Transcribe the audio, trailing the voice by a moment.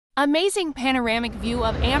Amazing panoramic view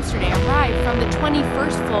of Amsterdam RAI from the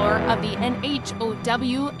 21st floor of the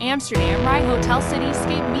nHow Amsterdam RAI Hotel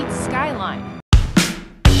cityscape meets skyline.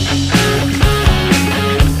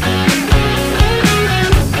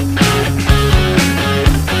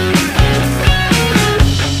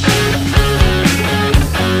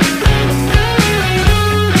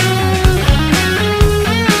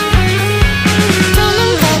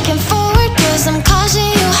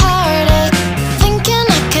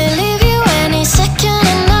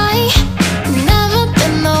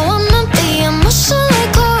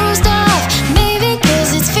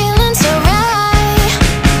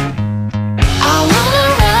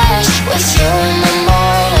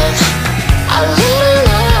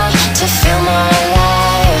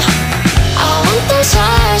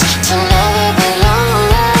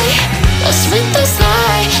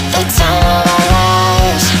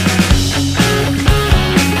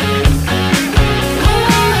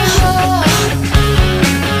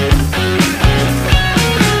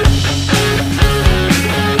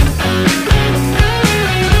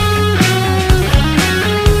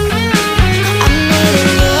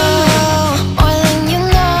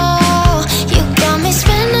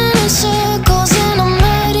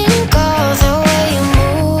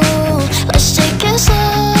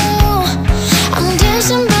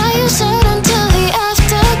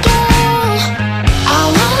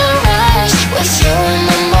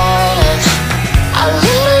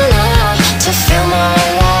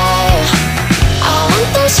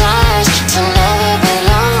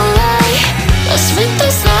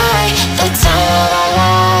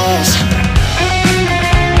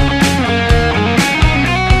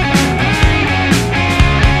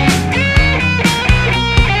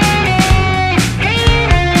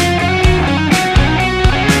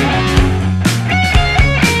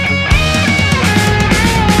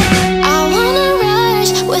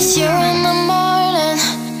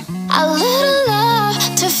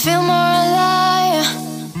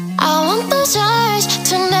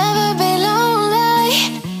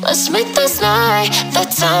 Let's make this night the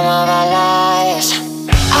time of our lives.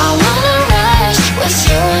 I wanna rise with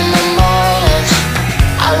you in the morning.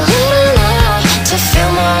 A little love to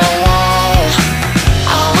feel more alive.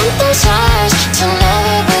 I want those eyes to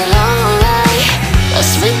never be lonely.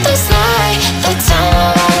 Let's make this night the time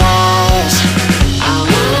of our lives. I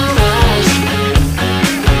wanna rise.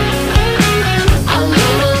 A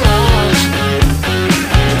little love.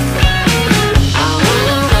 I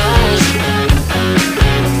wanna rise.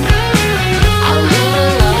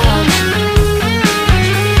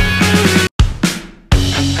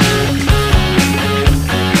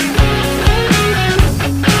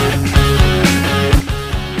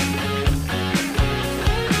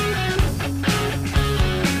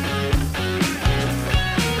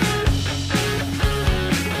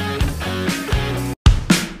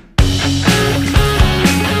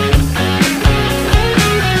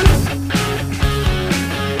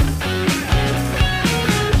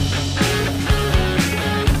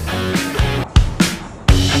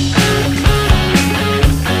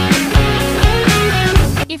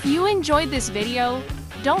 If you enjoyed this video,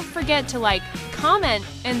 don't forget to like, comment,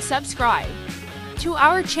 and subscribe to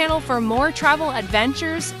our channel for more travel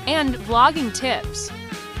adventures and vlogging tips.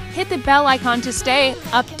 Hit the bell icon to stay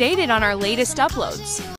updated on our latest uploads.